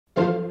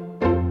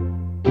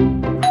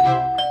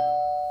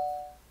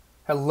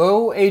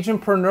Hello,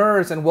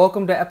 agentpreneurs, and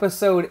welcome to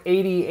episode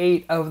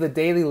 88 of the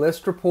Daily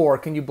List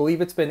Report. Can you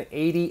believe it's been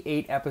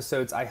 88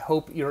 episodes? I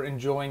hope you're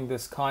enjoying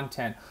this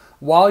content.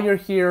 While you're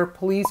here,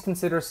 please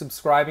consider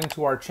subscribing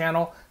to our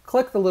channel.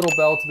 Click the little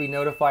bell to be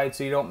notified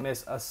so you don't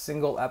miss a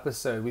single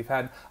episode. We've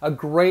had a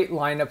great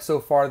lineup so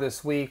far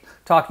this week,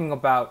 talking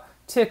about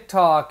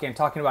TikTok and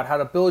talking about how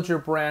to build your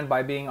brand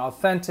by being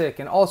authentic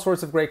and all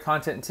sorts of great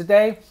content. And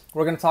today,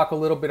 we're going to talk a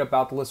little bit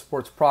about the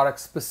ListReports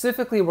products.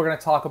 Specifically, we're going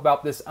to talk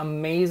about this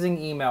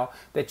amazing email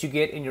that you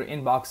get in your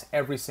inbox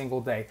every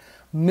single day.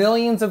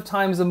 Millions of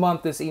times a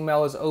month, this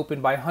email is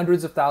opened by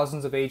hundreds of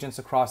thousands of agents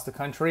across the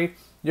country.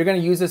 You're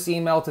going to use this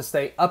email to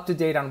stay up to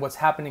date on what's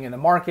happening in the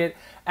market,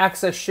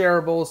 access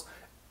shareables,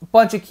 a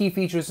bunch of key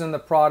features in the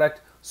product.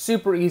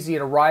 Super easy.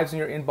 It arrives in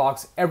your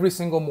inbox every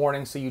single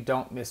morning so you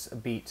don't miss a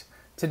beat.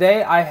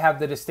 Today, I have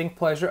the distinct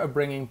pleasure of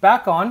bringing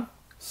back on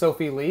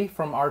Sophie Lee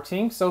from our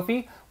team.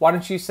 Sophie, why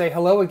don't you say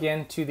hello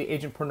again to the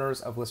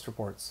agentpreneurs of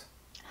ListReports?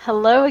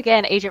 Hello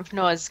again,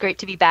 agentpreneurs. Great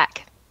to be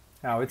back.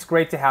 Oh, it's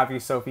great to have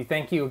you, Sophie.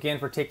 Thank you again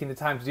for taking the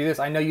time to do this.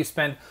 I know you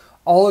spend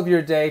all of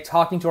your day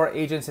talking to our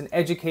agents and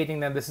educating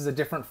them. This is a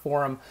different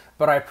forum,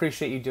 but I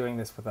appreciate you doing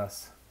this with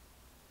us.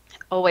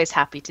 Always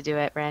happy to do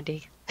it,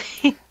 Randy.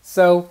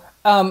 So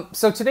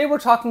today we're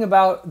talking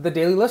about the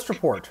Daily List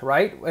Report,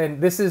 right?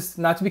 And this is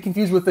not to be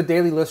confused with the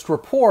Daily List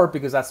Report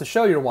because that's the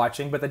show you're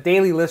watching, but the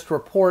Daily List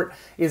Report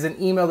is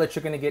an email that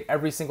you're going to get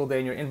every single day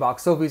in your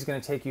inbox. Sophie's going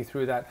to take you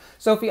through that.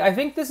 Sophie, I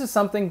think this is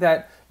something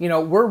that,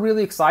 we're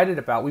really excited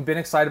about. We've been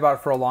excited about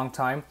it for a long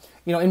time.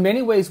 In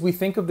many ways, we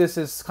think of this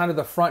as kind of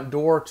the front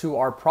door to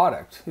our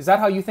product. Is that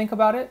how you think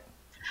about it?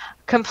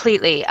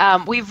 Completely.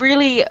 We've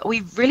really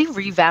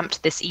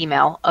revamped this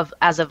email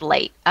as of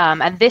late,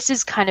 and this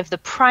is kind of the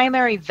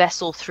primary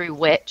vessel through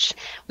which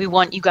we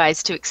want you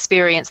guys to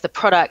experience the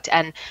product,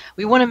 and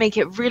we want to make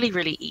it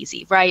really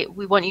easy, right?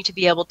 We want you to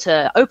be able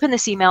to open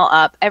this email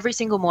up every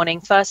single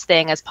morning, first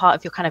thing, as part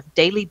of your kind of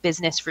daily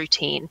business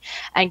routine,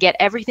 and get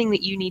everything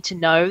that you need to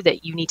know,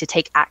 that you need to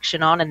take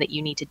action on, and that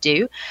you need to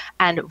do,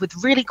 and with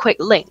really quick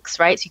links,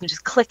 right? So you can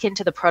just click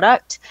into the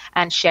product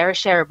and share a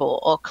shareable,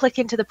 or click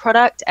into the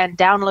product and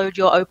download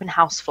your open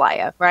house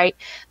flyer, right?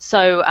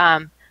 So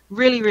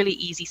really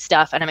easy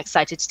stuff, and I'm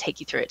excited to take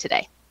you through it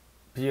today.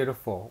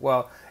 Beautiful.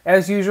 Well,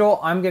 as usual,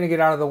 I'm going to get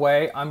out of the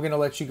way. I'm going to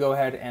let you go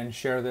ahead and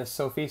share this,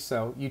 Sophie,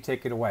 so you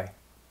take it away.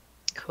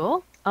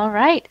 Cool. All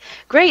right,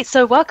 great.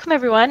 So welcome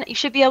everyone. You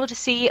should be able to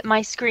see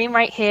my screen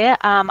right here.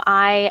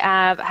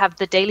 I have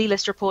the Daily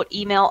List Report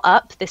email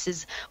up. This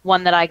is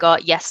one that I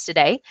got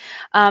yesterday.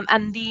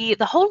 And the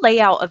whole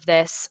layout of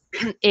this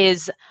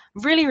is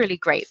really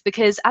great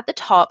because at the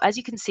top, as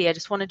you can see, I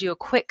just want to do a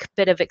quick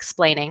bit of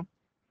explaining.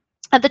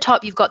 At the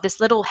top, you've got this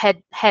little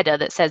header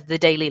that says the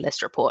Daily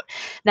List Report.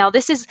 Now,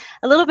 this is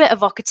a little bit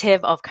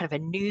evocative of kind of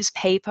a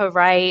newspaper,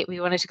 right? We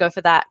wanted to go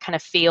for that kind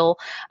of feel.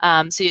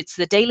 So it's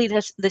the Daily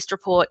List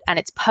Report, and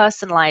it's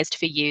personalized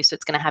for you. So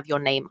it's going to have your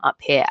name up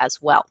here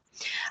as well.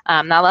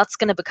 Now, that's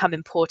going to become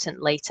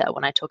important later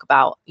when I talk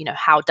about,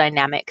 how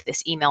dynamic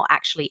this email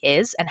actually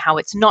is and how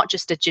it's not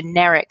just a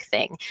generic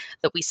thing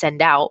that we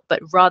send out,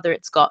 but rather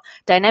it's got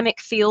dynamic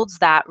fields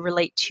that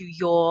relate to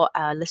your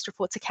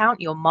ListReports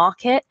account, your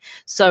market.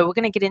 So we're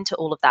going to get into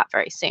all of that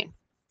very soon.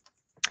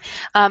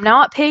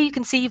 Now up here you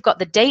can see you've got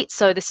the date.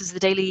 So this is the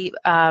daily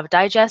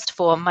digest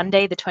for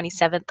Monday the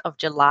 27th of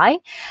July.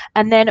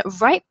 And then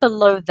right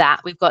below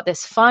that we've got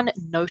this fun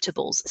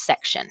notables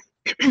section.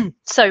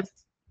 So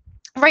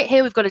right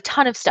here, we've got a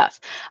ton of stuff.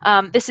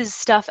 This is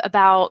stuff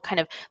about kind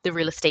of the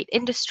real estate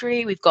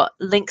industry. We've got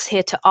links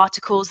here to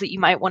articles that you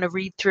might want to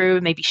read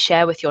through, maybe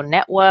share with your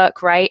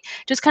network, right?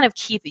 Just kind of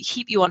keep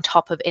you on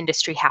top of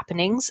industry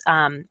happenings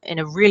in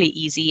a really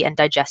easy and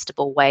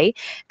digestible way,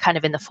 kind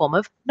of in the form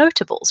of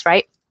notables,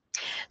 right?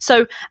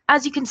 So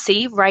as you can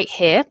see right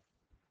here,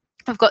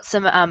 I've got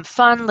some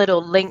fun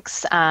little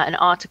links and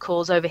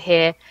articles over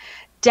here.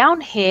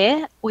 Down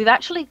here, we've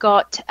actually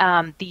got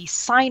the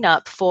sign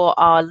up for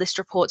our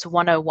ListReports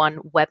 101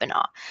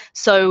 webinar.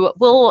 So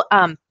we'll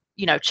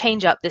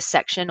change up this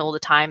section all the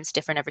time. It's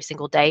different every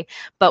single day,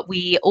 but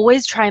we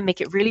always try and make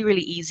it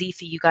really easy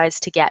for you guys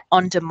to get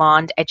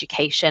on-demand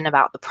education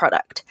about the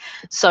product.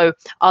 So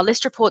our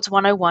ListReports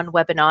 101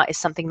 webinar is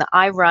something that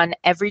I run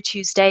every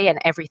Tuesday and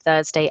every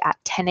Thursday at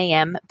 10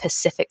 a.m.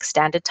 Pacific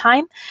Standard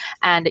Time.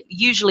 And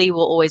usually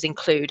we'll always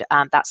include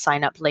that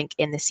sign-up link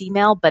in this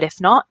email, but if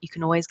not, you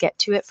can always get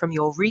to it from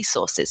your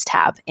resources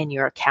tab in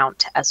your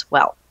account as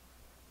well.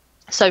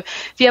 So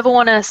if you ever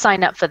want to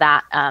sign up for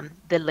that,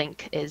 the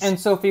link is... And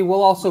Sophie,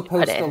 we'll also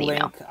post the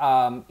link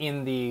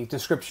in the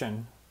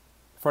description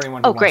for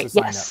anyone who wants to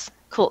sign up.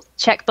 Cool.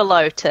 Check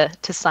below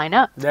to sign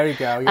up. There you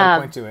go. You got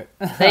to point to it.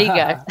 There you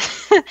go.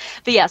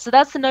 But yeah, so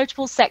that's the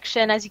notables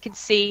section. As you can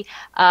see,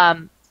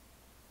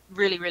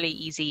 really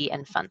easy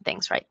and fun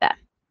things right there.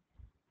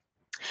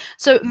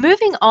 So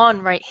moving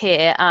on right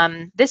here,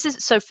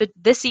 so for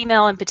this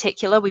email in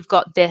particular, we've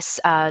got this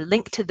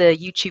link to the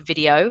YouTube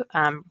video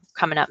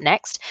coming up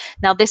next.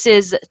 Now this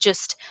is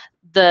just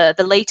the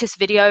latest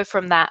video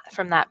from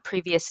that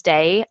previous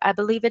day, I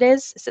believe it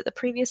is. Is it the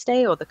previous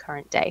day or the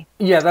current day?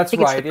 Yeah, I that's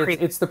think it's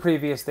right. It's the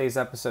previous day's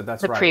episode.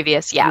 That's the right.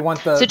 previous, If yeah. you want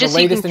So the just so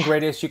you latest can and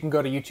greatest, you can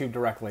go to YouTube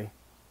directly.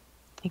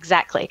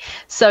 exactly.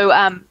 So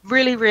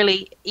really,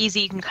 really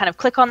easy. You can kind of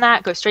click on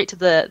that, go straight to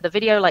the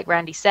video, like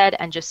Randy said,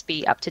 and just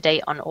be up to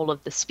date on all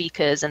of the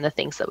speakers and the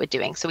things that we're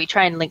doing. So we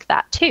try and link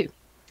that too.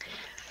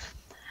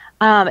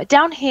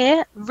 Down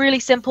here, really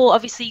simple.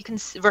 Obviously, you can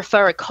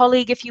refer a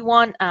colleague if you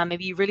want.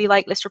 Maybe you really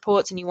like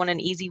ListReports and you want an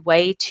easy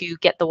way to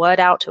get the word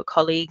out to a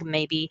colleague.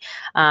 Maybe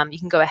you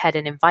can go ahead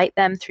and invite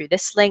them through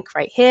this link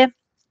right here.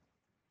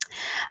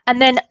 And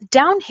then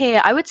down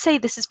here, I would say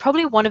this is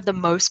probably one of the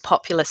most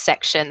popular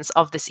sections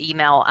of this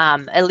email,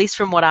 at least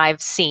from what I've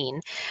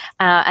seen,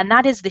 and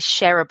that is the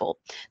shareable.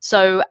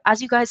 So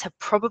as you guys have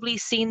probably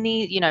seen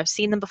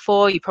seen them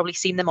before, you've probably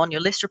seen them on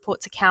your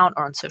ListReports account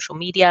or on social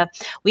media.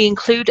 We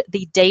include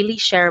the daily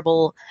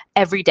shareable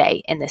every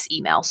day in this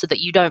email so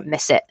that you don't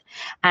miss it.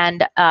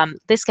 And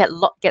this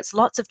gets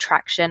lots of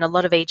traction. A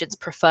lot of agents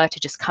prefer to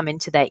just come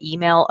into their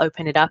email,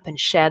 open it up, and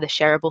share the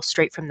shareable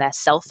straight from their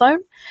cell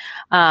phone.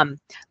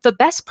 For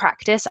best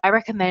practice, I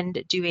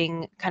recommend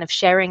doing kind of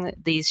sharing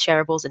these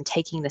shareables and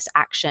taking this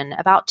action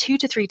about 2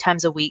 to 3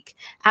 times a week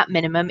at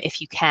minimum if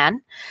you can.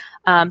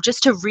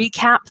 Just to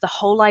recap, the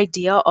whole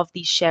idea of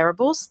these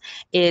shareables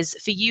is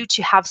for you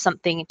to have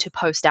something to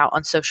post out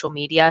on social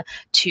media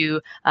to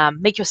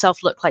make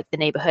yourself look like the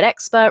neighborhood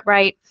expert,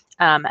 right?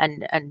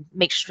 And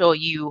make sure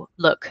you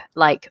look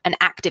like an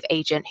active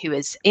agent who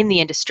is in the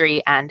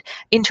industry and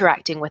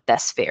interacting with their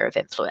sphere of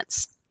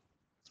influence.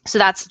 So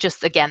that's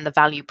just, again, the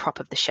value prop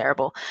of the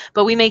shareable.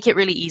 But we make it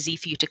really easy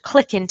for you to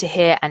click into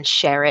here and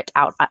share it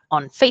out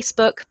on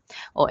Facebook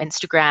or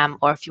Instagram,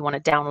 or if you want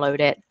to download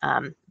it,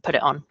 put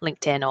it on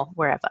LinkedIn or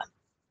wherever.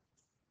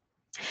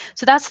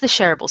 So that's the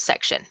shareable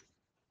section.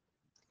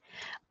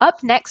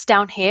 Up next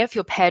down here, if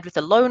you're paired with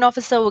a loan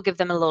officer, we'll give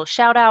them a little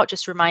shout out,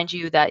 just remind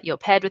you that you're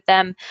paired with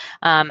them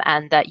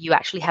and that you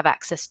actually have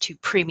access to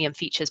premium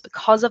features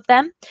because of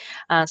them.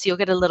 So you'll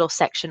get a little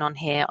section on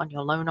here on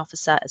your loan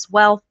officer as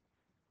well.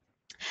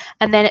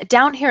 And then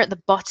down here at the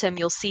bottom,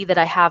 you'll see that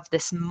I have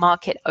this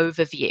market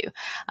overview.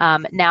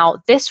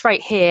 Now, this right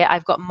here,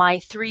 I've got my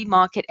 3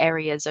 market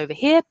areas over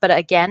here, but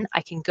again,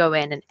 I can go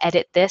in and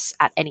edit this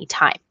at any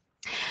time.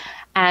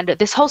 And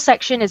this whole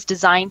section is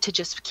designed to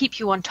just keep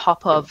you on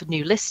top of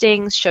new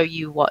listings, show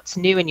you what's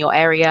new in your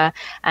area,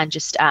 and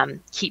just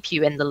keep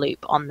you in the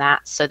loop on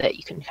that so that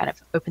you can kind of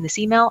open this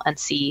email and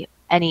see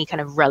any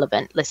kind of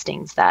relevant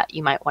listings that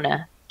you might want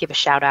to give a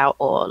shout out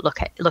or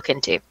look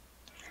into.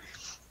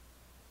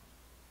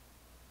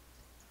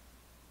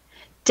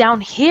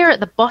 Down here at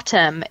the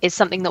bottom is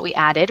something that we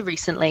added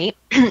recently,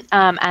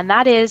 and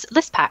that is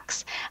list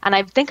packs. And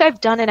I think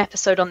I've done an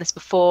episode on this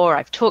before.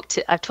 I've talked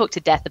to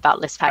death about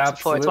list packs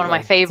before. It's one of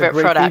my favorite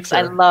products.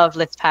 Feature. I love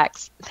list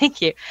packs.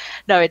 Thank you.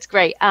 No, it's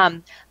great.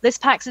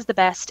 List packs is the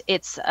best.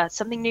 It's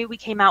something new we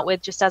came out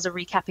with, just as a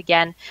recap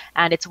again,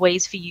 and it's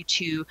ways for you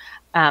to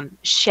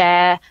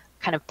share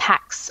kind of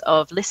packs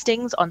of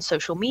listings on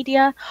social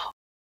media.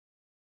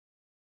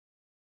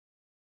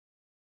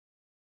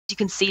 You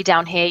can see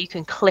down here, you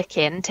can click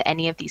into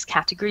any of these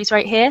categories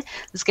right here.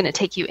 It's going to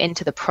take you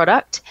into the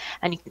product,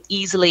 and you can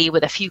easily,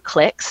 with a few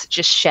clicks,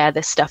 just share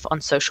this stuff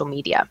on social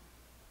media.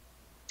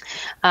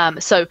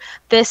 So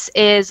this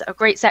is a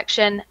great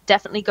section.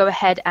 Definitely go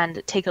ahead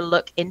and take a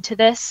look into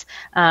this.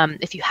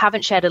 If you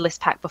haven't shared a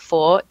list pack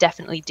before,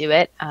 definitely do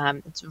it.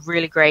 It's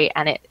really great,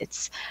 and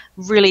it's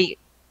really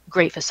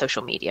great for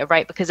social media,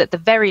 right? Because at the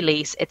very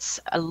least, it's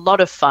a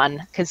lot of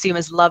fun.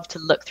 Consumers love to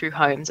look through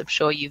homes. I'm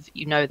sure you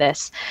know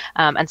this.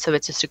 And so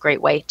it's just a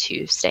great way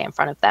to stay in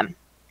front of them.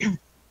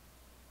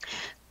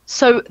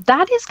 So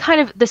that is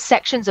kind of the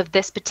sections of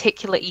this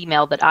particular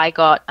email that I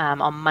got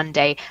on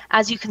Monday.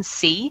 As you can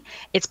see,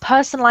 it's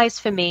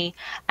personalized for me.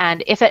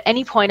 And if at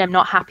any point I'm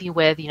not happy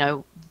with,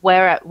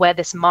 where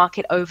this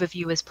market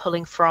overview is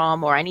pulling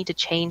from, or I need to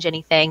change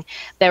anything,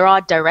 there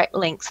are direct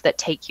links that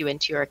take you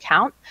into your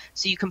account.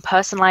 So you can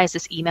personalize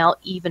this email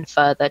even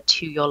further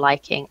to your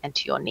liking and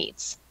to your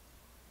needs.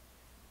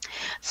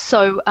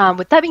 So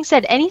with that being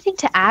said, anything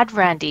to add,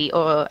 Randy,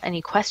 or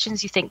any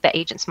questions you think that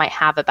agents might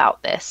have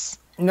about this?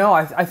 No,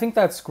 I think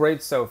that's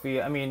great,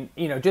 Sophie. I mean,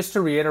 just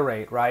to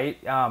reiterate, right?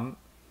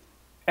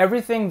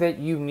 Everything that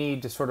you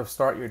need to sort of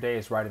start your day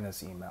is right in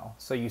this email.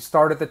 So you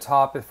start at the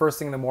top, the first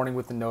thing in the morning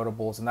with the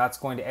notables, and that's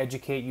going to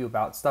educate you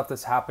about stuff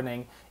that's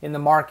happening in the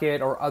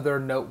market or other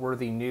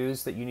noteworthy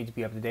news that you need to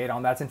be up to date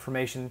on. That's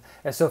information,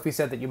 as Sophie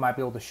said, that you might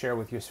be able to share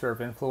with your sphere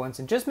of influence,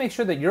 and just make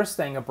sure that you're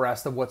staying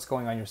abreast of what's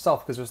going on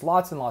yourself, because there's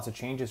lots and lots of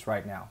changes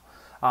right now.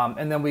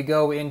 And then we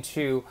go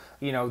into,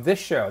 this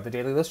show, the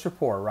Daily List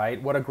Report,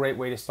 right? What a great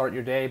way to start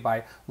your day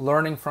by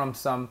learning from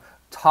some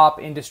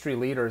top industry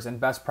leaders and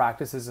best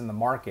practices in the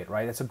market,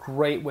 right? It's a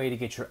great way to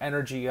get your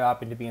energy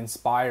up and to be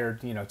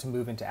inspired, to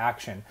move into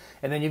action.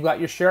 And then you've got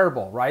your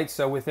shareable, right?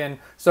 So within,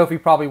 Sophie,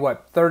 probably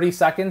 30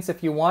 seconds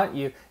if you want,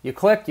 you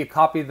click, you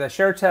copy the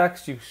share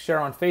text, you share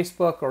on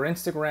Facebook or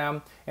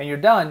Instagram, and you're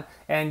done.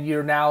 And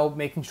you're now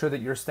making sure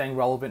that you're staying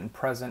relevant and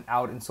present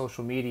out in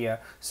social media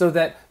so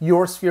that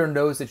your sphere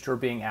knows that you're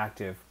being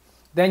active.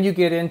 Then you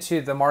get into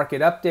the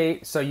market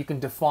update. So you can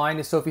define,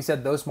 as Sophie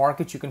said, those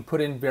markets. You can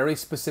put in very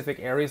specific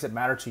areas that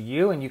matter to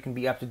you, and you can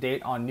be up to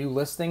date on new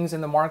listings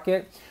in the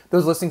market.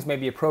 Those listings may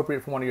be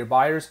appropriate for one of your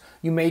buyers.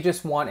 You may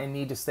just want and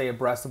need to stay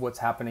abreast of what's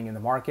happening in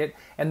the market.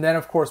 And then,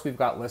 of course, we've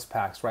got list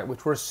packs, right,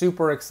 which we're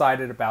super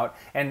excited about,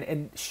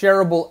 and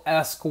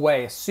shareable-esque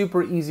way, a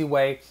super easy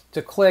way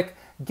to click,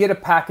 get a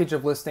package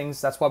of listings.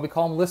 That's why we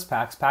call them list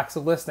packs, packs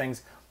of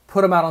listings.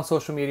 Put them out on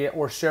social media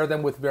or share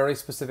them with very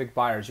specific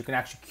buyers. You can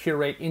actually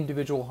curate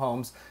individual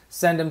homes,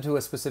 send them to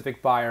a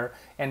specific buyer,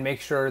 and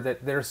make sure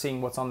that they're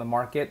seeing what's on the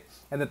market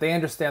and that they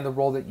understand the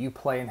role that you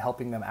play in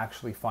helping them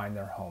actually find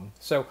their home.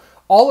 So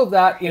all of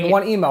that in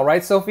one email,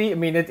 right, Sophie? I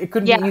mean, it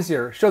couldn't be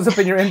easier. It shows up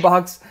in your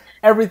inbox,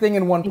 everything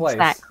in one place.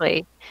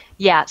 Exactly.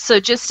 Yeah. So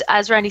just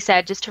as Randy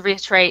said, just to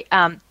reiterate,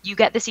 you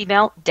get this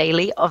email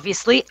daily,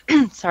 obviously.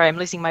 Sorry, I'm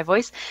losing my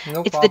voice.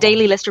 No It's problem. the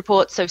daily list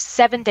report. So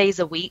 7 days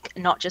a week,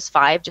 not just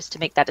 5, just to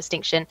make that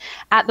distinction.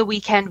 At the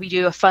weekend, we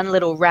do a fun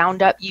little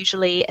roundup,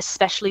 usually,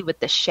 especially with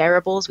the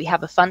shareables. We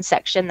have a fun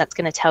section that's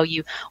going to tell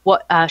you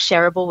what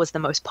shareable was the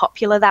most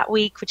popular that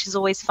week, which is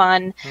always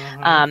fun.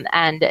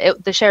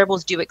 The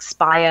shareables do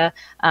expire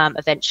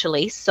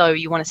eventually. So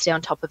you want to stay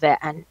on top of it,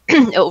 and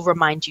it will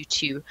remind you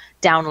to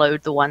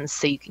download the ones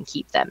so you can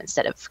keep them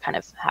instead of kind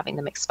of having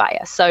them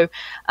expire. So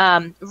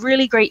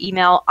really great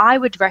email. I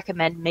would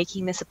recommend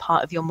making this a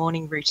part of your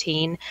morning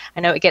routine. I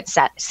know it gets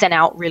sent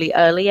out really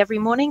early every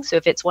morning. So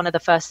if it's one of the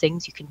first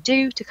things you can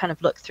do to kind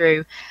of look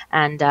through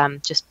and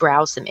just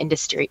browse some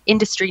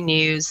industry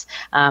news,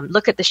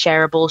 look at the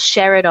shareables,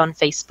 share it on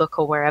Facebook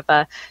or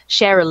wherever,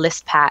 share a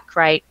list pack,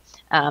 right?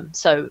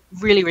 So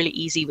really, really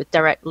easy with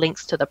direct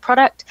links to the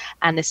product.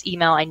 And this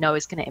email I know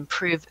is going to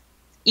improve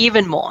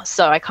even more.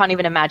 So I can't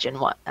even imagine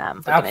what we're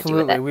going to do with it.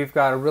 Absolutely. We've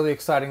got a really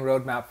exciting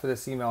roadmap for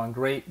this email and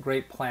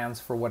great plans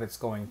for what it's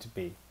going to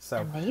be.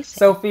 So, amazing.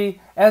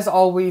 Sophie, as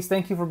always,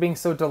 thank you for being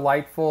so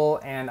delightful.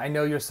 And I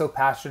know you're so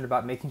passionate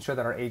about making sure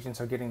that our agents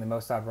are getting the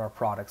most out of our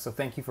products. So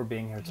thank you for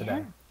being here today.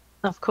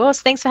 Yeah. Of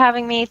course. Thanks for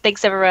having me.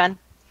 Thanks, everyone.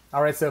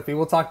 All right, Sophie,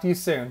 we'll talk to you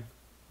soon.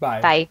 Bye.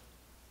 Bye.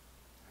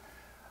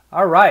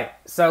 All right.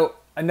 So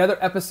another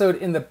episode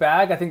in the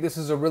bag. I think this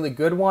is a really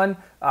good one.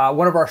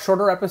 One of our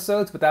shorter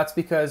episodes, but that's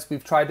because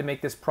we've tried to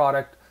make this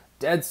product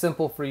dead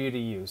simple for you to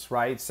use,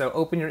 right? So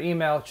open your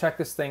email, check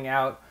this thing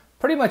out.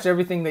 Pretty much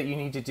everything that you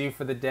need to do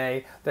for the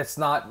day that's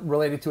not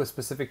related to a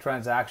specific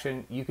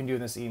transaction, you can do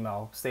in this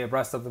email. Stay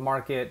abreast of the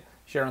market,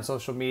 share on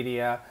social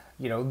media,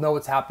 know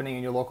what's happening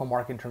in your local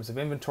market in terms of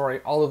inventory.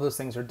 All of those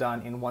things are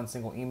done in one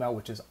single email,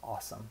 which is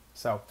awesome.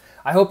 So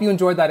I hope you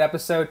enjoyed that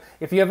episode.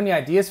 If you have any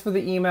ideas for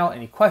the email,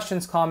 any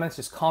questions, comments,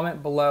 just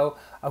comment below.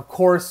 Of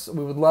course,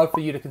 we would love for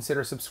you to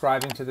consider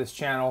subscribing to this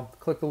channel.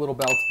 Click the little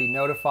bell to be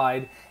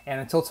notified. And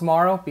until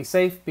tomorrow, be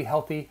safe, be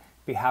healthy,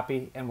 be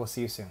happy, and we'll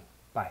see you soon.